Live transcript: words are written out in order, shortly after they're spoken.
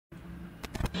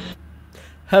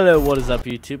Hello, what is up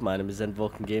YouTube? My name is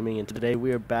Vulcan Gaming, and today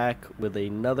we are back with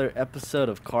another episode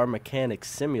of Car Mechanic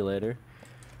Simulator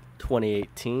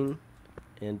 2018.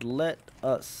 And let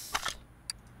us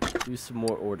do some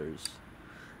more orders.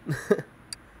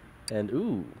 And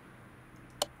ooh,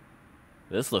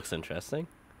 this looks interesting.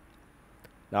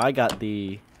 Now I got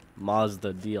the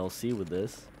Mazda DLC with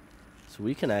this, so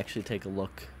we can actually take a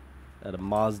look at a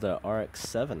Mazda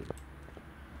RX-7.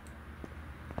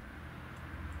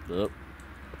 Oop.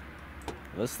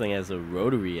 This thing has a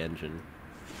rotary engine.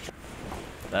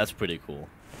 That's pretty cool.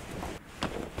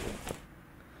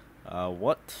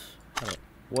 What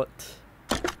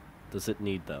does it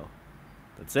need though?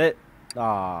 That's it?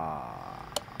 Ah,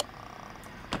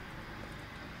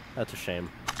 that's a shame.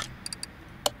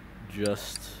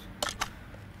 Just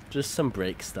some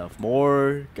brake stuff.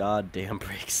 More goddamn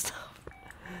brake stuff.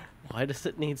 Why does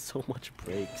it need so much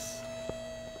brakes?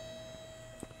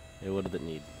 Hey, what did it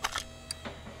need?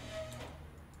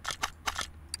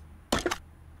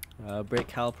 Brake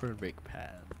caliper and brake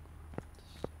pad.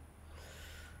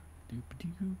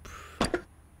 Doop-a-doop.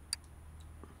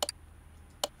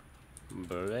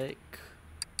 Brake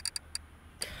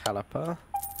caliper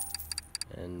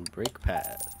and brake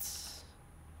pads.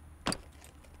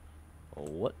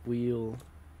 What wheel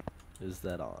is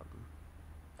that on?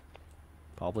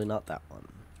 Probably not that one.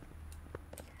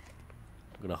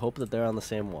 I'm gonna hope that they're on the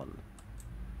same one.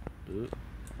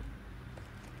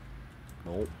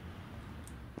 Nope.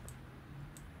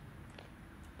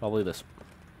 Probably this one.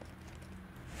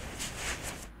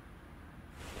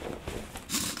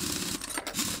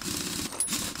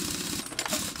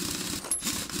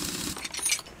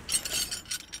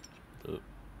 Oop.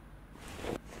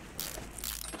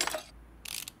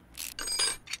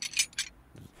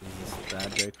 Is this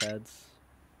bad brake pads?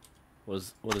 What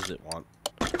does it want?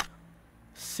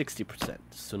 60%.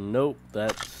 So nope,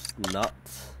 that's not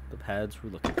the pads we're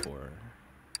looking for.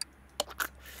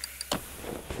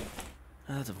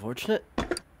 That's unfortunate.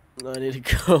 I need to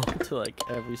go to like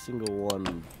every single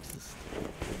one, just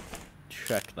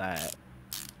check that.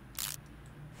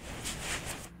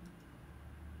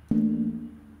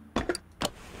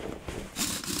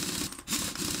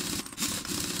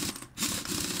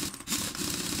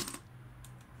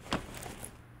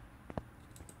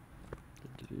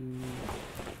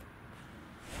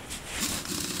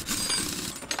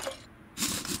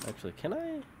 Actually, can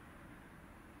I?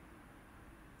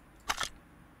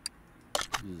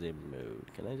 Use a mode.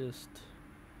 Can I just?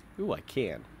 Ooh, I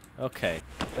can. Okay,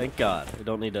 thank God. I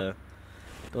don't need to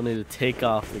take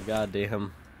off the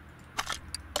goddamn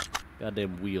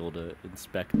wheel to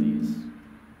inspect these.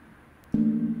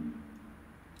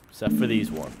 Except for these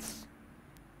ones.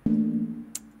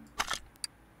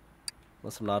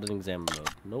 Unless I'm not in examine mode.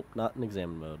 Nope, not in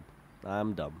examine mode.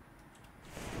 I'm dumb.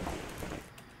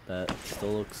 That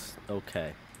still looks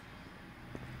okay.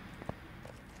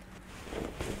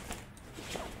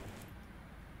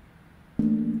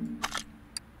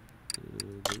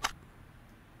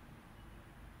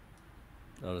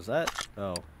 Oh, is that?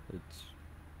 Oh, it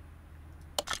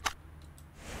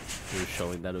was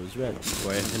showing that it was red.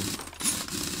 Before I even...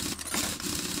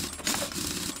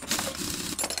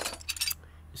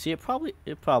 You see, it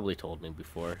probably told me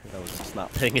before. I was just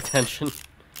not paying attention.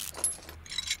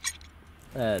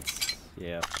 That's,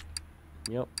 yeah.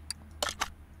 Yep.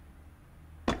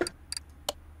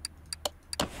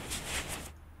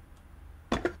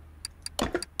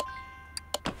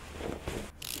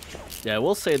 Yeah, I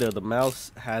will say though, the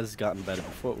mouse has gotten better.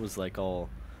 Before it was like all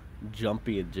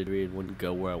jumpy and jittery and wouldn't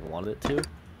go where I wanted it to.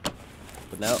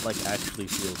 But now it like actually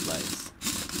feels nice.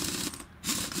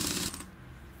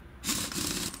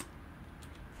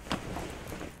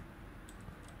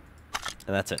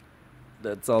 And that's it.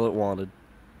 That's all it wanted.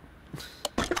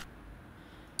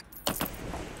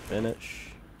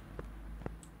 Finish.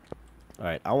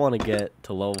 Alright, I want to get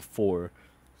to level 4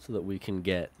 so that we can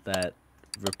get that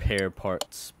repair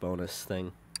parts bonus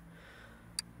thing.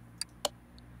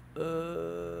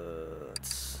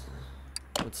 Let's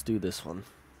do this one.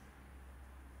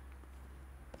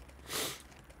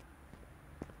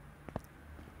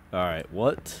 Alright,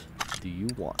 what do you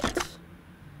want?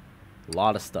 A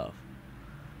lot of stuff.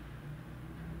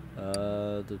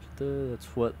 That's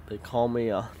what they call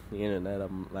me on the internet.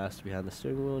 I'm master behind the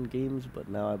steering wheel in games, but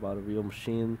now I bought a real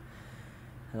machine.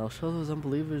 And I'll show those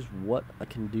unbelievers what I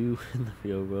can do in the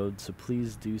real world, so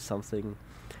please do something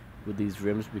with these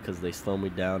rims because they slow me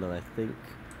down, and I think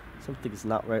something's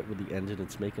not right with the engine.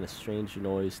 It's making a strange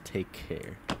noise. Take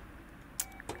care.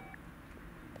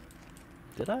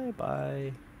 Did I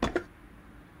buy?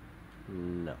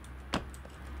 No.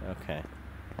 Okay.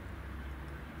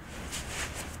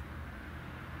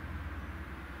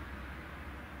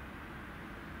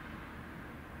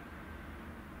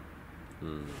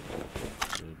 Hmm.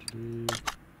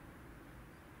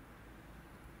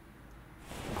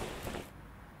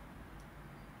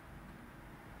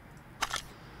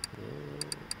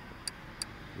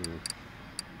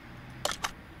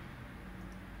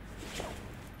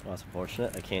 Well, that's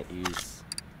unfortunate. I can't use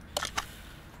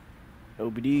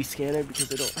OBD scanner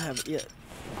because I don't have it yet.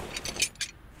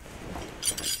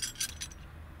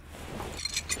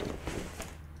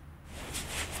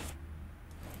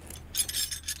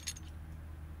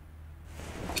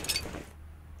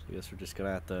 So I guess we're just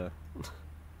gonna have to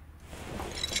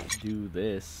do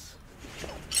this.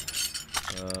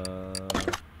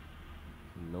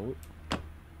 Nope.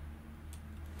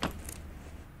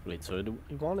 Wait, so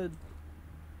he wanted...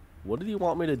 What did he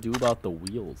want me to do about the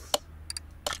wheels?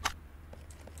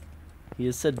 He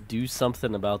has said do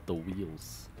something about the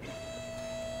wheels.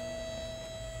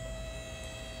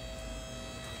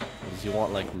 Does he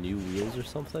want like new wheels or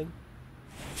something?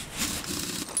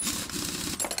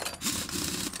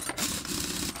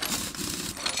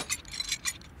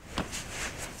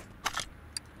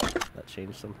 That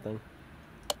changed something?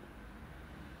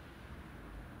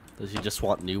 Does he just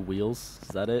want new wheels? Is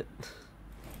that it?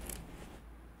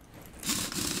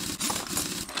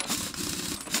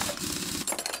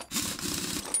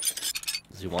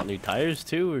 Does he want new tires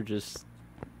too, or just...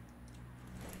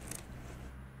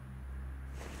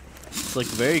 It's like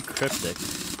very cryptic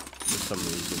for some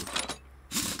reason.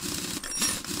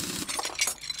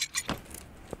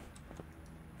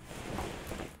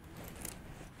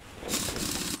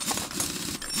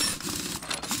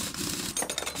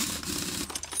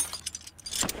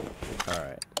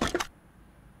 Alright.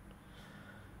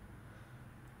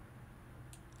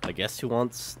 I guess he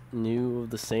wants new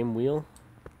of the same wheel?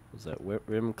 Was that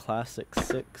Rim Classic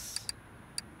 6?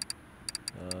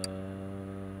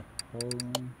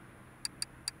 Home.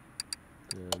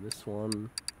 This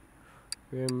one.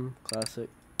 Rim Classic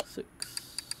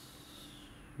 6.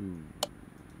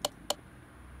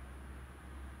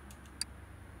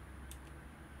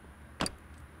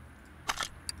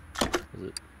 Was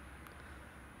it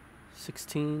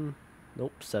 16?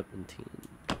 Nope, 17.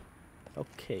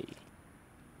 Okay.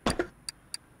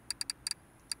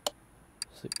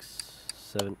 6,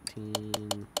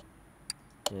 17,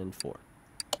 and 4.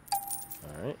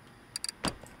 Alright.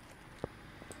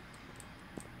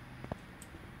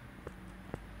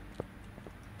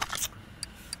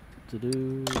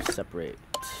 Separate.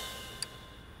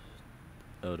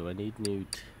 Oh, do I need new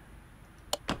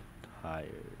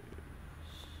tires?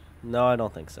 No, I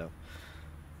don't think so.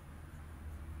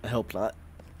 I hope not.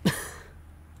 Because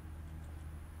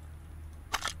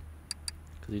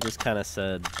he just kind of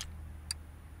said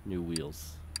new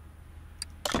wheels.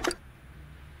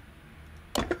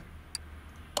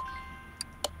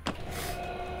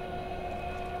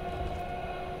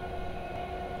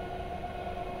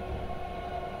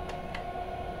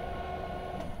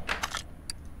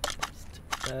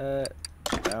 That,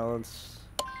 balance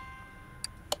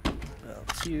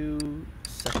you,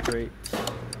 separate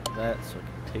that so I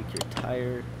can take your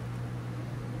tire.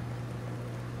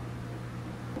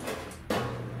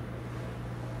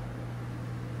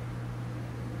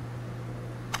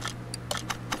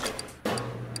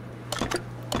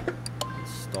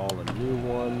 Install a new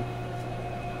one.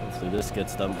 Hopefully this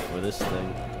gets done before this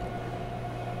thing.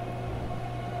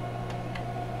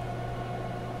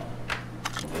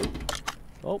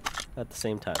 Oh, at the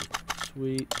same time.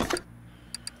 Sweet.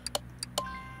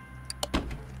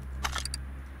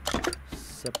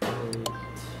 Separate you.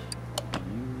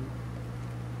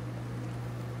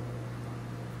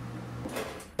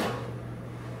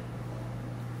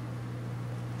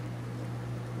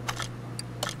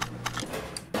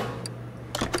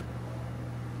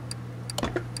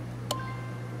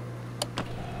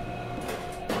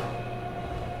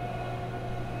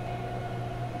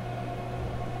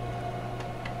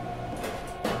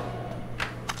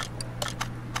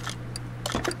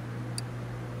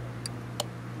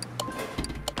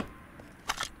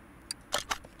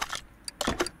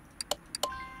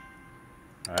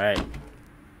 Alright.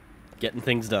 Getting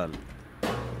things done.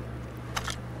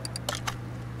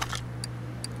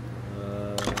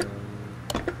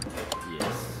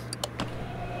 Yes.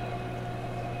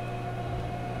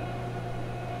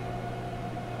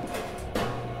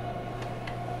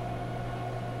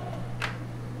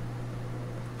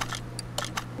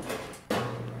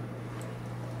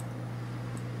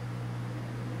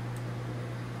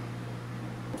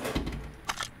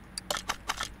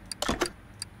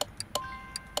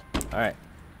 Alright.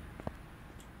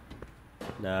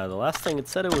 Now, the last thing it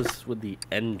said it was with the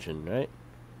engine, right?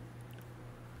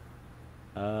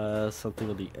 Something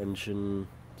with the engine.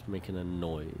 It's making a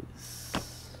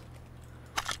noise.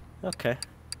 Okay.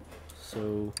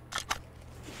 So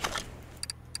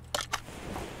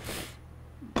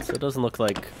it doesn't look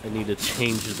like I need to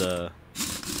change the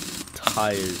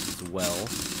tires as well,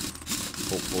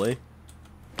 hopefully.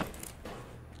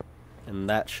 And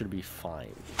that should be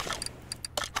fine.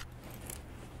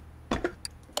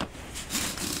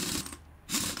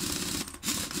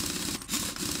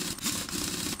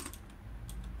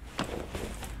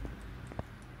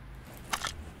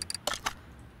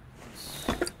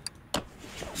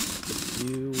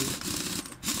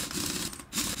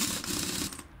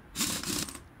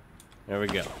 There we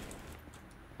go.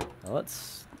 Now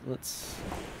let's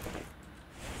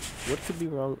what could be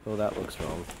wrong? Oh, that looks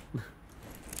wrong.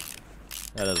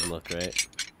 That doesn't look right.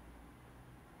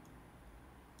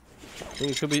 I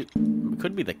think it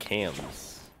could be the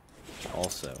cams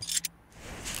also.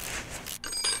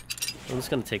 I'm just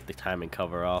gonna take the timing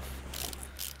cover off.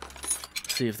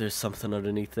 See if there's something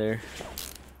underneath there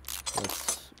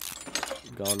that's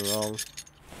gone wrong.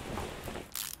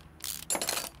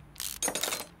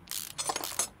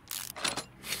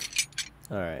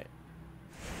 Alright.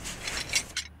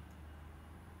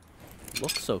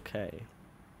 Looks okay.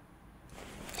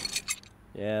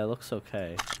 Yeah, it looks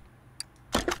okay.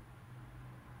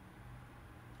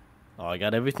 Oh, I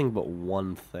got everything but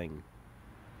one thing.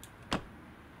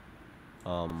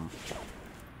 Was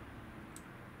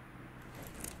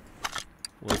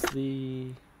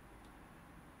the...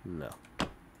 No. I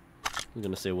was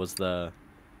gonna say, was the...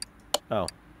 Oh.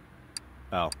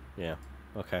 Oh, yeah.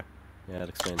 Okay. Yeah, that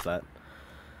explains that.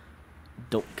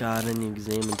 Don't got any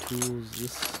examine tools.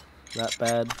 Just that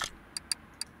bad.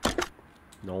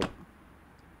 Nope.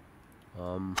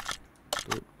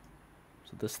 Is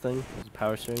it this thing? Is it a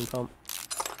power steering pump?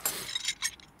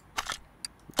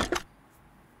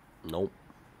 Nope.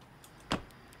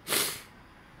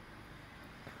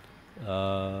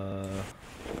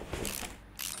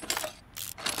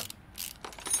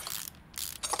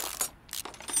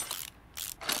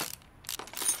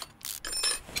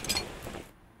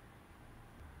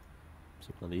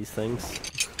 One of these things?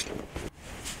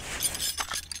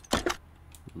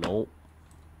 Nope.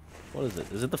 What is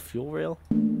it? Is it the fuel rail?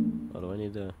 Or do I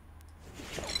need to...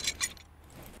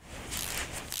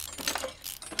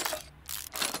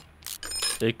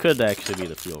 It could actually be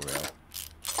the fuel rail.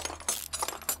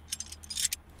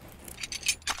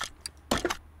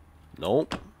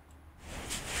 Nope.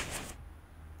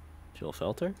 Fuel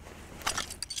filter?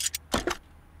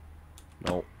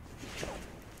 Nope.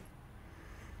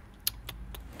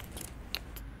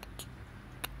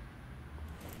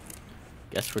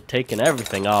 Guess we're taking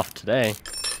everything off today.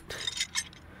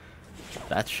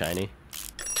 That's shiny.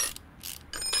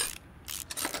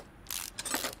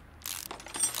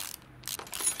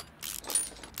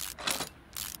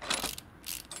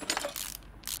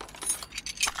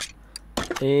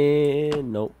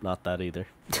 And nope, not that either.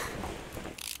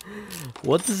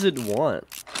 What does it want?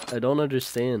 I don't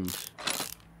understand.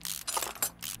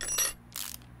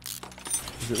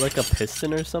 Is it like a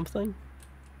piston or something?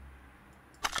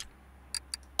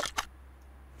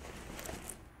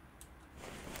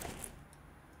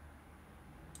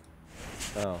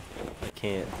 Oh, I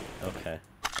can't. Okay.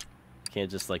 Can't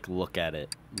just like look at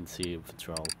it and see if it's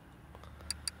wrong.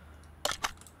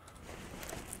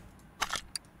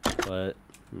 But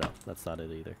no, that's not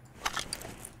it either.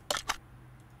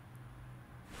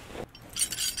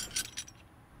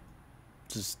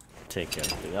 Just take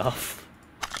everything off.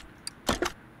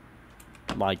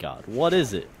 My God, what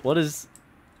is it? What is...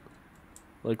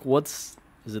 Like, what's...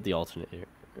 Is it the alternator?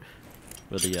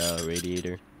 Or the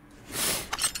radiator?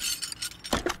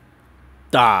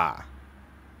 Ah!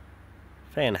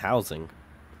 Fan housing.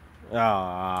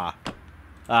 Ah.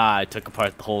 Ah, I took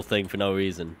apart the whole thing for no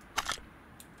reason.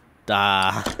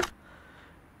 Ah.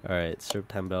 Alright,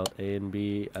 serpentine belt A and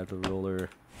B, outer roller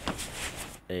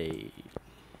A.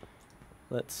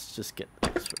 Let's just get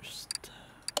this first.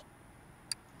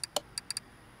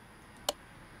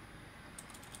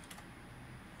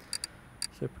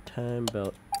 Serpentine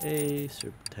belt A,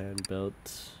 serpentine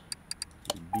belt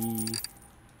B.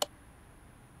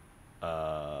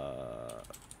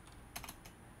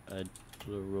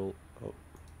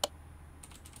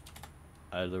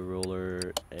 Either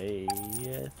roller A,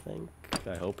 I think.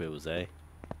 I hope it was A.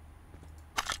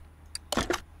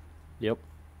 Yep.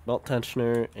 Belt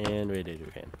tensioner and radiator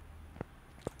fan.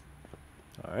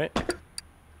 Alright.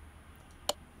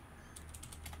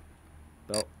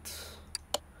 Belt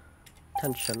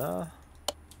tensioner.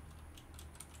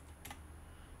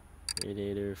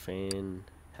 Radiator fan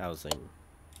housing.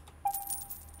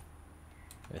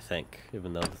 I think,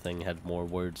 even though the thing had more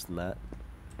words than that.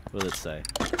 What did it say?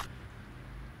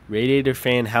 Radiator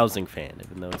fan housing fan,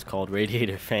 even though it's called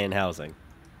radiator fan housing.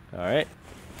 Alright.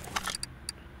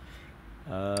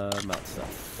 Mount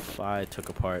stuff. I took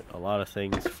apart a lot of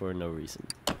things for no reason.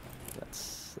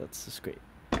 That's just great.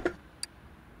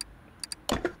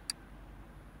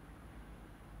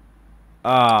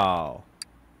 Oh.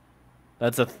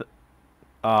 That's a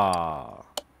oh.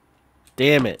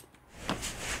 Damn it.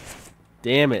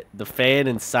 Damn it. The fan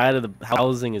inside of the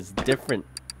housing is different.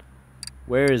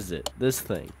 Where is it? This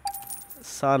thing.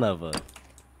 Son of a...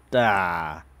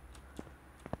 Da.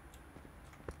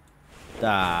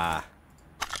 Da.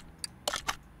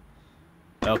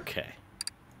 Okay.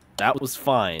 That was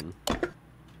fine.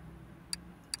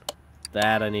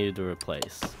 That I needed to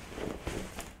replace.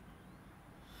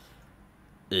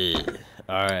 Ugh.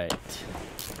 Alright.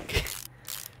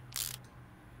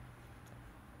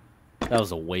 That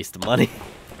was a waste of money.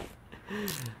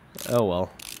 Oh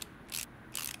well.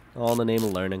 All in the name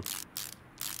of learning.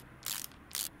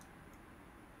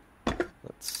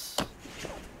 Let's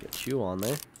get you on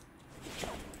there.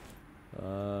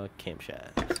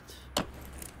 Camshaft.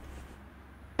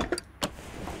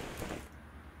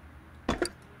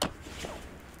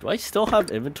 Do I still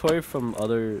have inventory from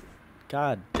other...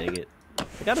 God dang it.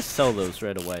 I gotta sell those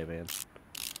right away, man.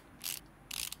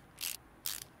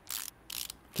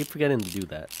 Keep forgetting to do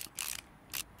that.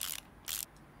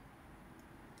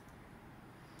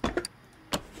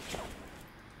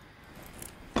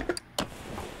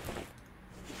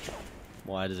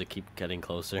 Why does it keep getting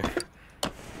closer?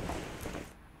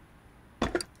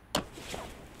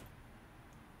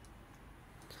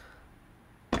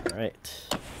 Alright.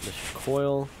 This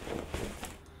coil.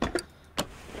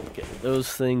 Get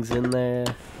those things in there.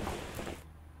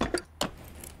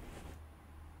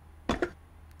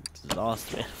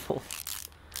 Exhaust manifold.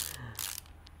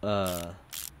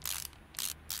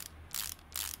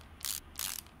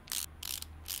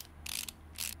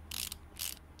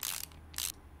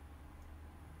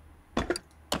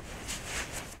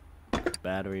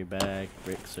 Battery bag,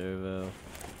 brick servo.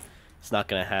 It's not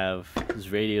gonna have his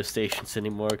radio stations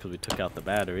anymore because we took out the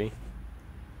battery.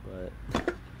 But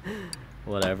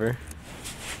whatever.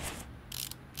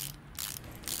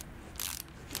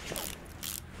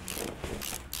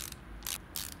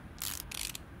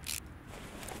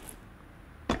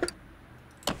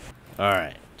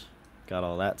 Alright. Got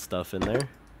all that stuff in there.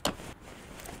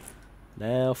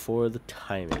 Now for the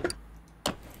timing.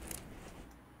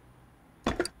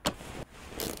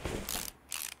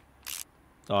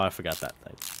 Oh, I forgot that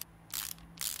thing.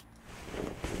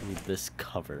 I need this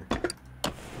cover.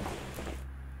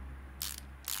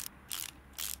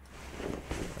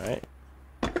 Alright.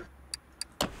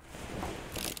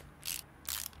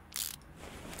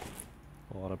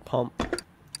 Water pump.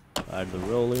 Add the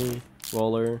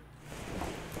roller.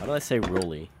 How do I say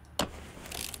rolly? Let's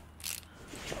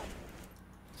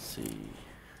see.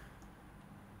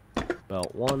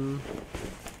 Belt 1.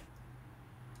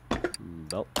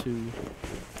 Belt 2.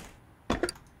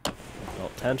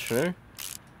 Belt tensioner.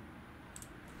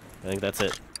 I think that's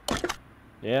it.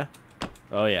 Yeah?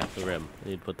 Oh yeah, the rim. I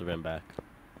need to put the rim back.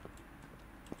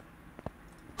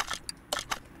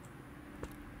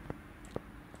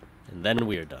 And then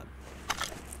we are done.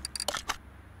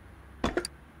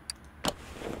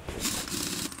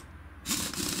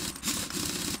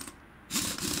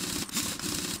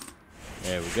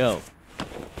 There we go.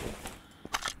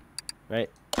 Right,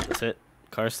 that's it.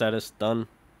 Car status, done.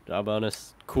 Job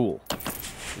bonus, cool.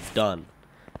 Done.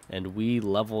 And we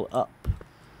level up.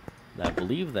 And I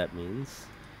believe that means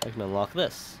I can unlock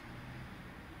this.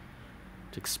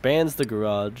 It expands the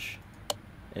garage,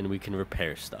 and we can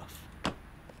repair stuff.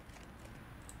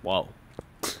 Whoa.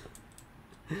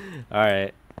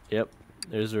 Alright, yep.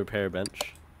 There's a repair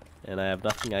bench. And I have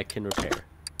nothing I can repair.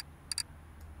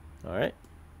 Alright.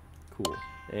 Cool.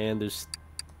 And there's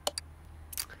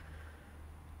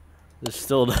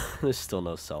still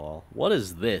no sell all. What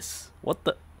is this? What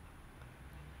the?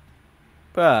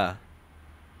 Bruh.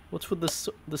 What's with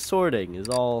the sorting? Is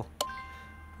all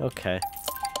okay?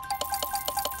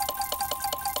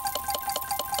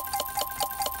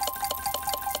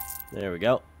 There we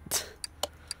go.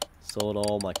 Sold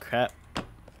all my crap.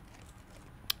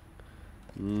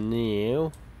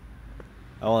 Now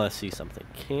I want to see something.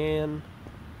 Can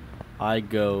I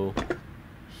go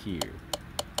here?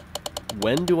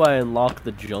 When do I unlock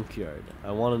the junkyard?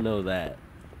 I want to know that.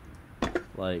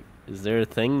 Like, is there a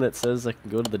thing that says I can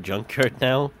go to the junkyard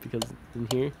now because it's in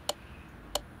here?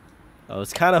 I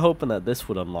was kind of hoping that this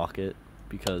would unlock it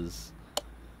because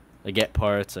I get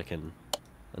parts, I can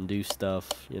undo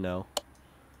stuff, you know.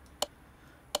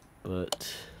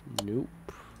 But nope.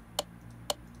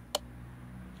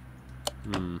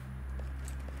 I don't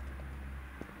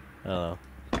know.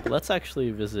 Let's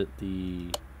actually visit the...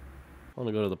 I want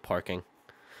to go to the parking.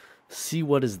 See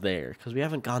what is there, because we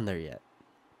haven't gone there yet.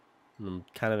 I'm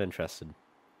kind of interested.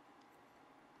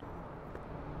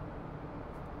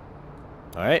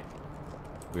 Alright.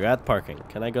 We're at parking.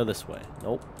 Can I go this way?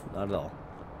 Nope, not at all.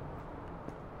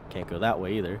 Can't go that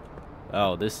way either.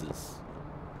 Oh, this is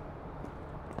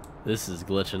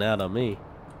glitching out on me.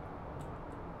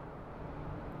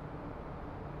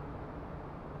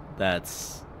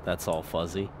 That's all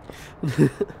fuzzy.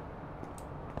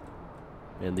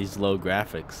 And these low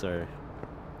graphics are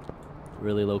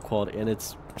really low quality, and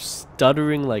it's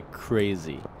stuttering like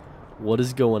crazy. What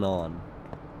is going on?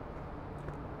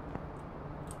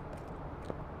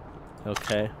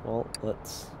 Okay, well,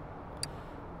 there's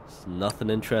nothing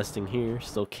interesting here.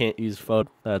 Still can't use photo.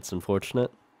 That's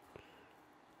unfortunate.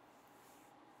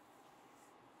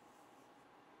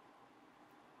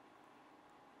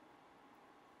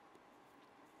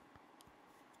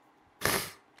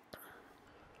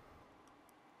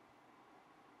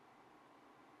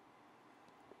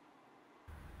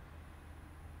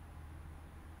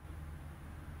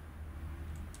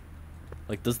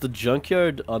 Like, does the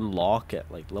junkyard unlock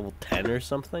at like level 10 or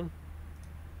something?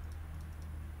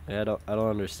 I don't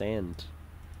understand.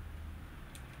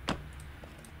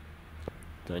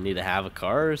 Do I need to have a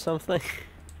car or something?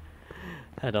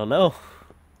 I don't know.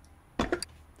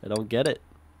 I don't get it.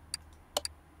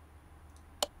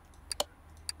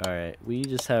 Alright, we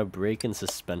just have brake and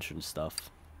suspension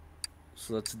stuff.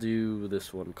 So let's do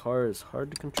this one. Car is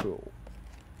hard to control.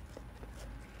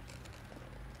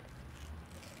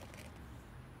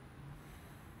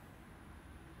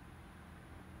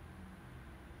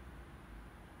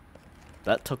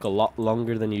 That took a lot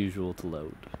longer than usual to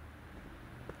load.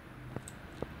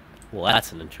 Well,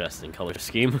 that's an interesting color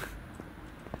scheme.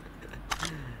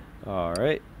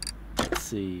 Alright. Let's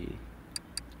see.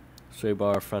 Sway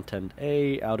bar, front end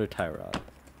A, outer tie rod.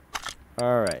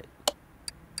 Alright.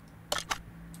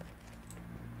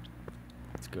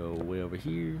 Let's go way over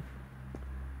here.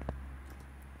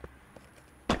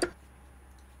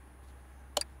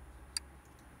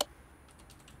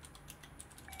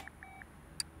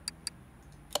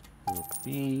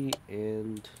 B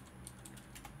and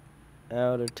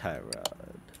outer tie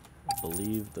rod. I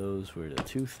believe those were the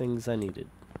two things I needed.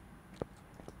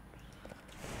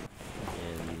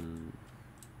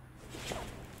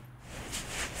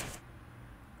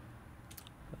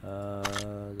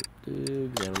 And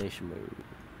examination mode.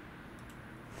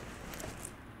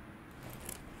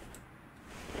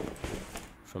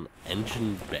 From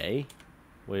engine bay?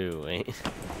 Wait.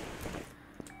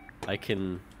 I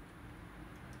can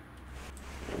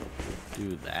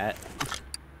do that.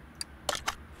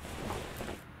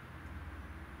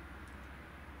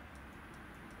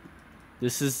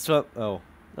 This is oh,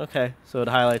 okay. So it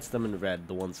highlights them in red,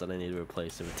 the ones that I need to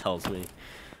replace, if it tells me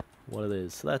what it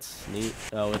is. So that's neat.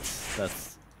 Oh,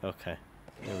 that's okay.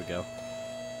 There we go.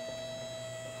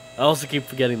 I also keep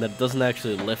forgetting that it doesn't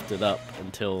actually lift it up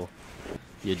until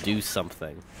you do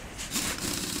something,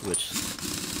 which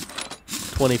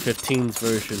 2015's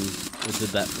version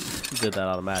did that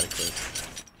automatically.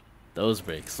 Those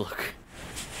brakes look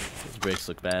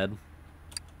bad.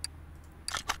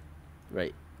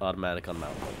 Right, automatic on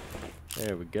mount.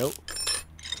 There we go.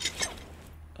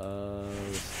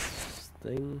 This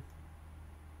thing.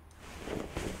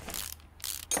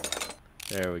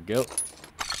 There we go.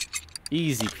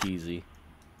 Easy peasy.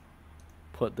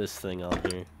 Put this thing on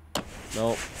here.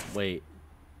 Nope, wait.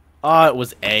 Oh, it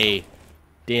was A.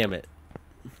 Damn it.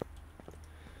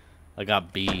 I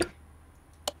got B.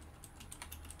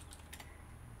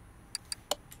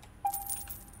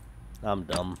 I'm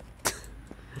dumb.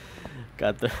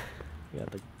 got the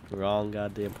wrong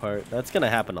goddamn part. That's gonna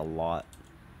happen a lot.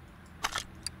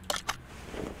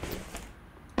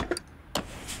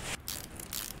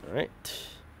 Alright.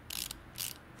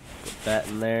 Put that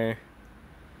in there.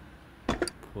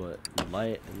 Put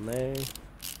light in there.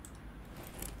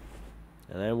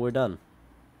 And then we're done.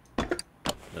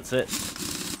 That's it.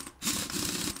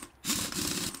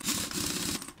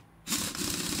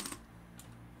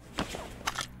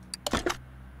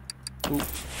 Ooh,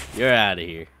 you're out of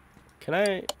here. Can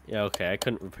I? Yeah, okay. I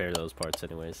couldn't repair those parts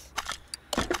anyways.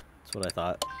 That's what I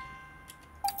thought.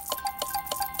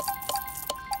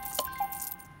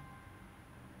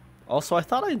 Also, I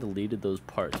thought I deleted those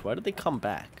parts. Why did they come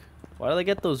back? Why did I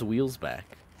get those wheels back?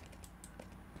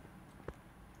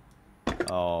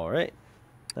 Alright.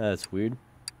 That's weird.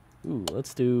 Ooh,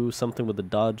 let's do something with the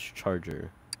Dodge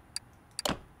Charger.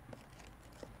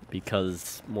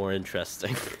 Because more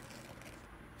interesting.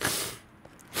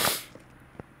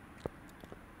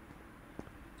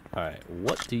 Alright,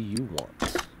 what do you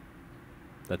want?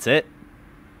 That's it?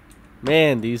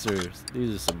 Man, these are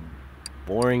some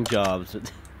boring jobs.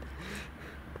 What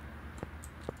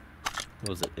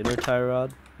was it? Inner tie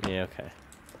rod? Yeah, okay.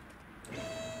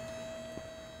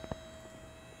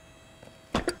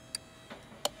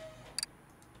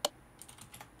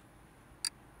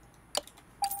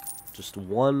 Just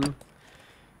one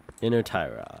inner tie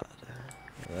rod.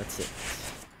 That's it.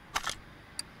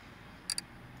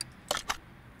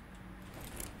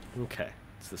 Okay,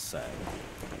 it's this side.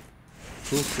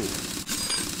 Cool, cool.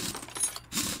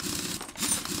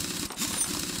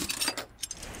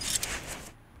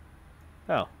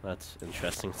 Oh, that's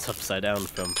interesting. It's upside down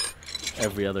from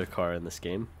every other car in this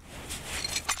game.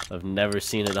 I've never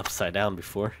seen it upside down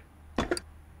before.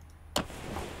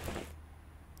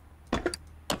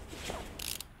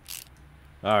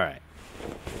 Alright.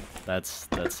 That's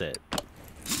it.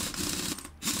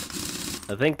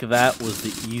 I think that was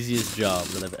the easiest job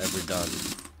that I've ever done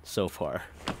so far.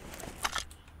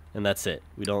 And that's it.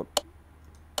 We don't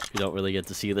really get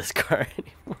to see this car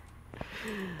anymore.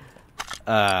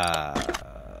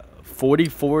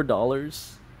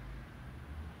 $44?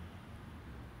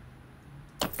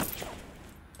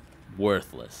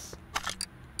 Worthless.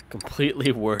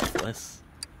 Completely worthless.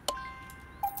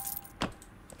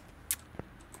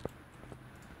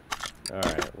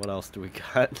 Alright, what else do we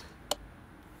got?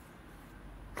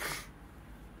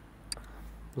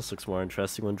 This looks more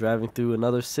interesting. When driving through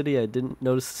another city, I didn't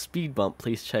notice a speed bump.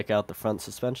 Please check out the front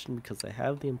suspension because I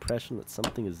have the impression that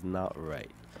something is not right.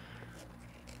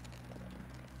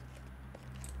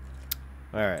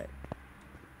 Alright.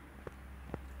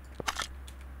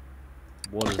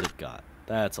 What has it got?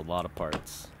 That's a lot of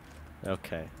parts.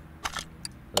 Okay.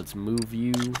 Let's move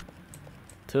you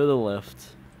to the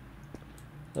left.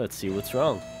 Let's see what's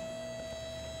wrong.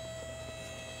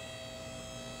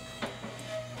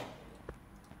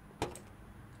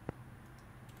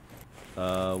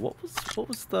 What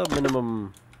was the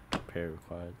minimum repair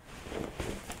required?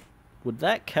 Would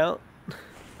that count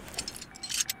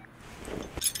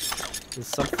as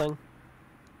something?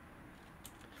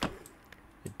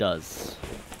 It does.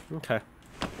 Okay.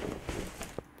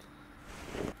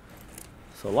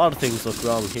 So a lot of things look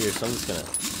wrong here, so I'm just gonna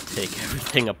take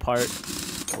everything apart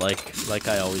like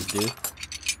I always do.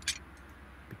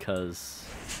 Because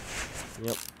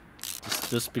yep.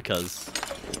 Just because.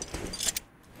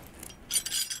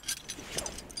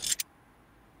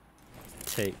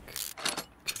 Take,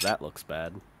 'cause that looks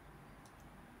bad.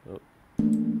 Oh.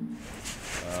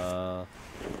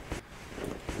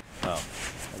 Oh,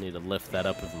 I need to lift that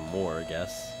up even more, I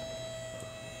guess.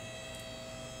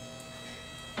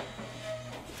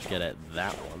 Get at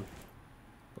that one.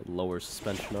 The lower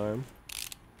suspension arm.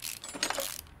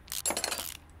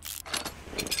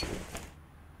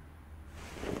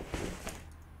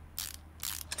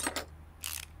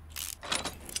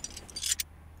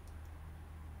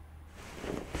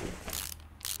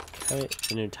 Okay,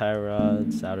 inner tie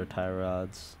rods, outer tie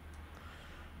rods.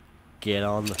 Get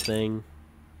on the thing.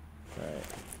 Alright,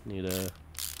 need to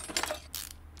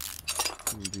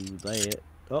do that.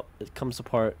 Oh, it comes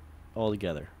apart all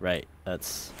together. Right,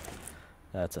 that's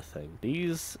a thing.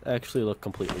 These actually look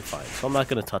completely fine, so I'm not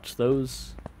gonna touch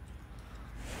those.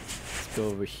 Let's go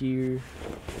over here.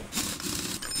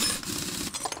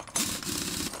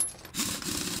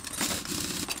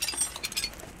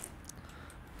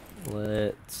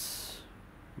 Let's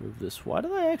move this. Why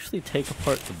did I actually take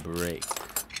apart the brake?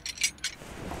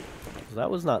 'Cause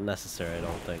that was not necessary, I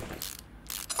don't think.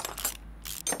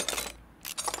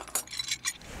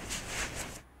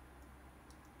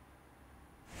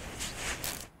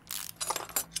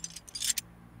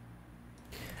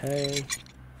 Okay.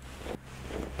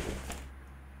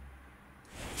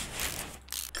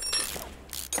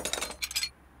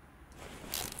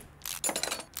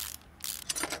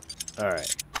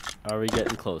 Alright. Are we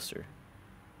getting closer?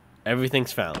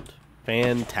 Everything's found.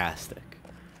 Fantastic.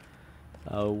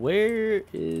 Where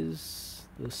is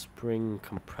the spring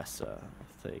compressor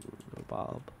thing,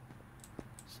 Bob?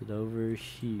 Is it over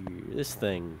here? This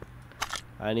thing.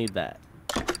 I need that.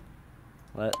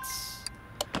 Let's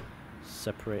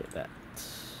separate that.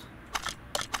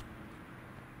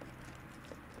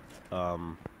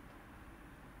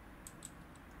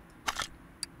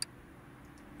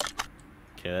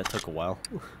 Okay, that took a while.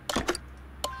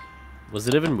 Was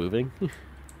it even moving?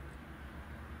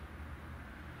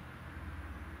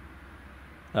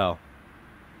 Oh.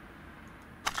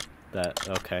 That,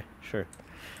 okay, sure.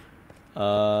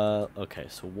 Okay,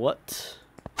 so what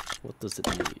does it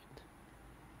need?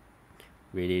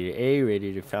 Radiator A,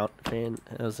 radiator fan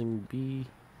housing B.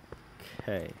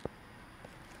 Okay.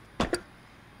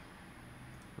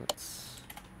 Let's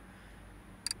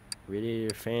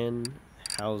radiator fan,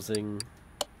 housing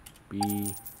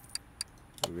B,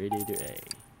 radiator A.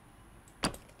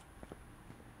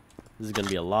 This is gonna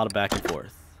be a lot of back and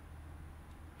forth.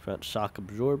 Front shock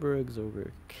absorber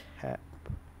cap.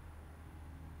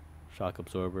 Shock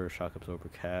absorber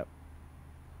cap.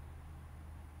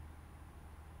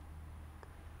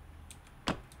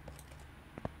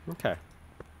 Okay.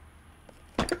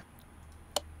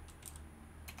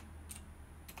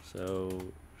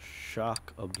 So,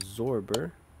 shock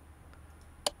absorber.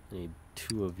 Need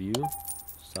 2 of you.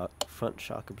 Front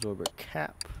shock absorber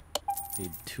cap.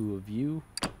 Need 2 of you.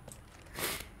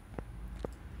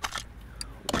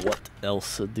 What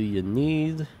else do you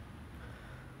need?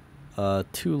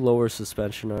 2 lower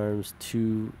suspension arms,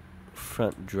 2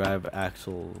 front drive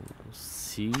axle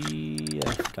C.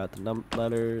 I forgot the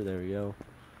letter. There we go.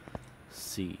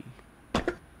 C.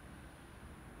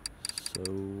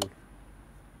 So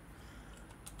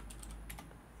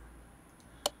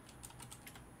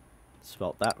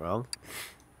spelled that wrong.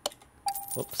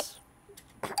 Whoops.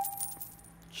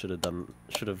 Should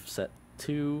have set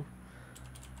 2.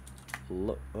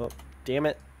 Oh, damn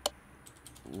it.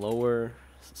 Lower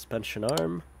suspension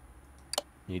arm.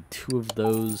 Need 2 of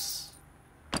those.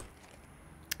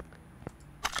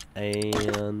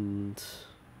 And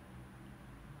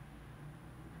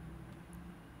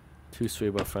 2 sway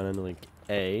bar front end link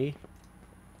A.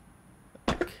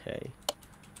 Okay.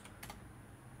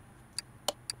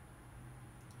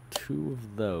 2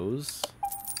 of those.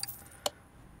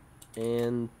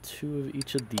 And 2 of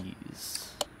each of these.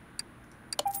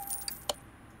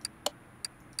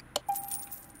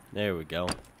 There we go.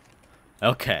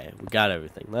 Okay, we got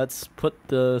everything. Let's put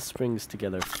the springs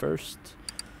together first.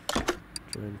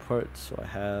 Join parts, so I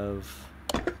have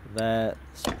that.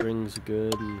 Springs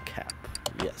good and cap.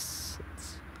 Yes.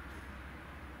 Let's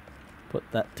put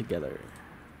that together.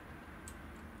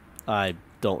 I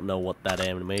don't know what that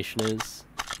animation is.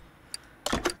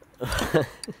 Let's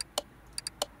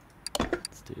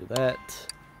do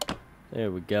that.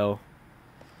 There we go.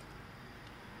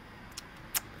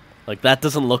 Like, that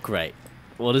doesn't look right.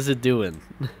 What is it doing?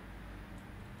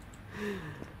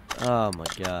 Oh my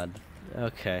god.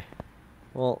 Okay.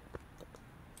 Well,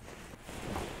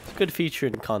 it's a good feature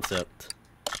in concept.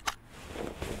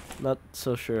 Not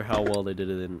so sure how well they did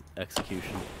it in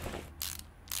execution.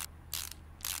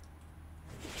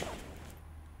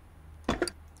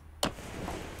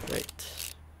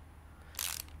 Great.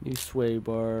 New sway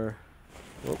bar.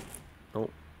 Oh, no,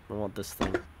 I want this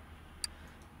thing.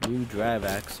 New drive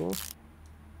axle.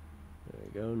 There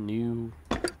we go. New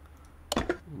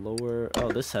lower.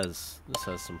 Oh, this has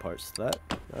some parts to that.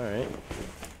 All right.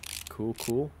 Cool,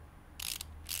 cool.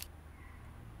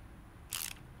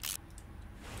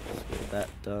 Let's get that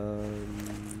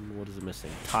done. What is it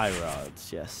missing? Tie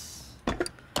rods. Yes.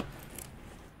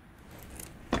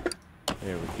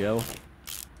 There we go.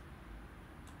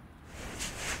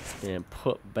 And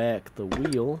put back the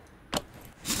wheel.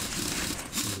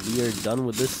 We are done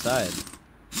with this side.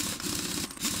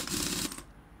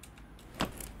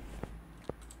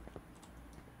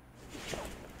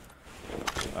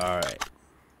 Alright.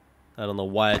 I don't know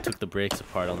why I took the brakes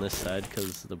apart on this side,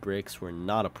 because the brakes were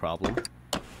not a problem.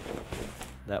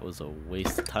 That was a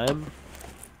waste of time.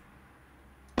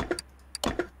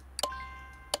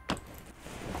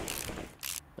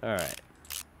 Alright.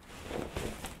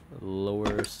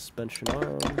 Lower suspension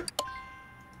arm.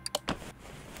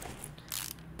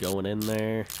 Going in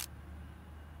there.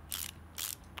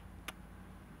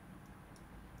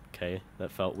 Okay,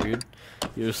 that felt weird.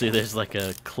 Usually there's like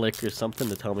a click or something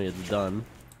to tell me it's done.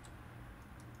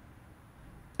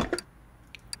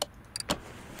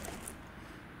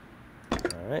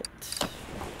 Alright.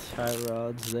 Tie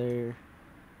rods there.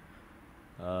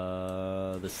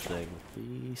 This thing.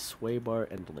 The sway bar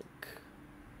end link.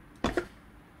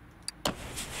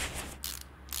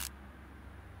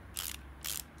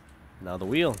 Now the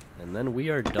wheel, and then we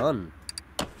are done.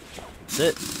 That's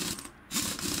it.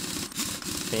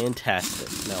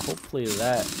 Fantastic. Now hopefully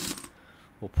that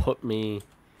will put me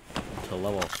to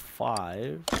level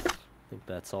 5. I think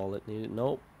that's all it needed.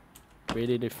 Nope.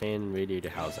 Radiator fan and radiator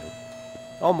housing.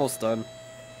 Almost done.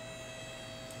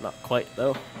 Not quite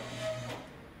though.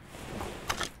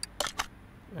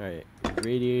 Alright.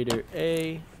 Radiator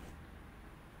A.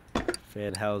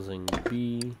 Fan housing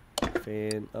B.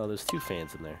 Fan. Oh, there's 2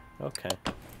 fans in there. Okay.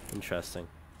 Interesting.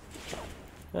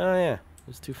 Oh, yeah.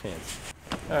 There's 2 fans.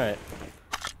 Alright.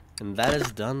 And that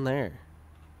is done there.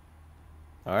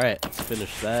 Alright. Let's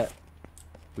finish that.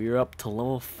 We are up to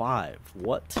level 5.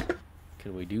 What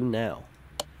can we do now?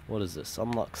 What is this?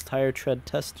 Unlocks tire tread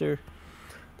tester.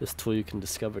 This tool you can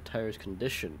discover tires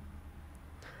condition.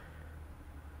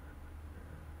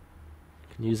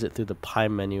 You can use it through the pie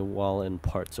menu while in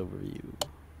parts overview.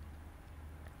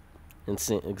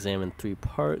 Instant examine 3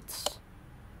 parts.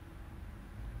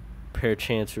 Repair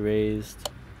chance raised.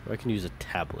 Or I can use a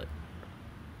tablet.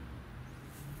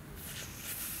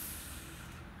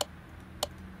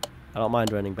 I don't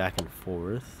mind running back and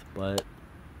forth, but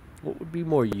what would be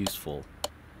more useful?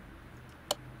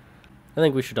 I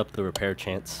think we should up the repair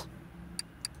chance.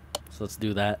 So let's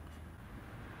do that.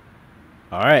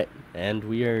 Alright, and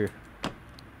we are... I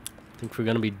think we're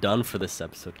gonna be done for this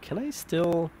episode. Can I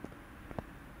still...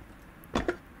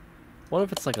 What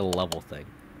if it's like a level thing?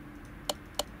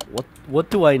 What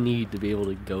do I need to be able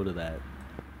to go to that?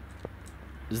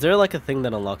 Is there like a thing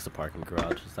that unlocks a parking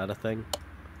garage? Is that a thing?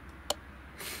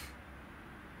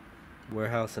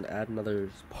 Warehouse and add another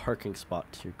parking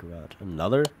spot to your garage.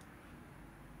 Another?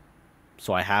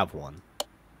 So I have one.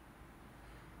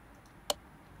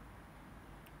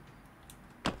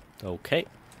 Okay.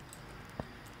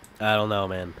 I don't know,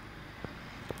 man.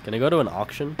 Can I go to an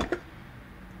auction?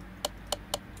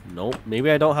 Nope.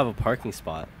 Maybe I don't have a parking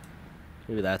spot.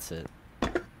 Maybe that's it.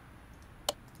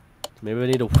 Maybe I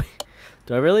need to wait.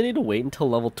 Do I really need to wait until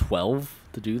level 12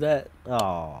 to do that?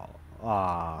 Oh.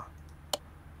 Ah.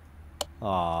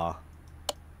 Aw.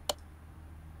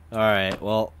 Alright,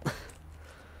 well,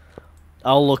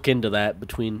 I'll look into that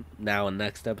between now and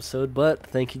next episode, but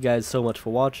thank you guys so much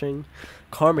for watching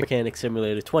Car Mechanic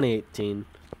Simulator 2018,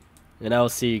 and I will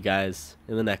see you guys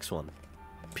in the next one.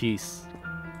 Peace.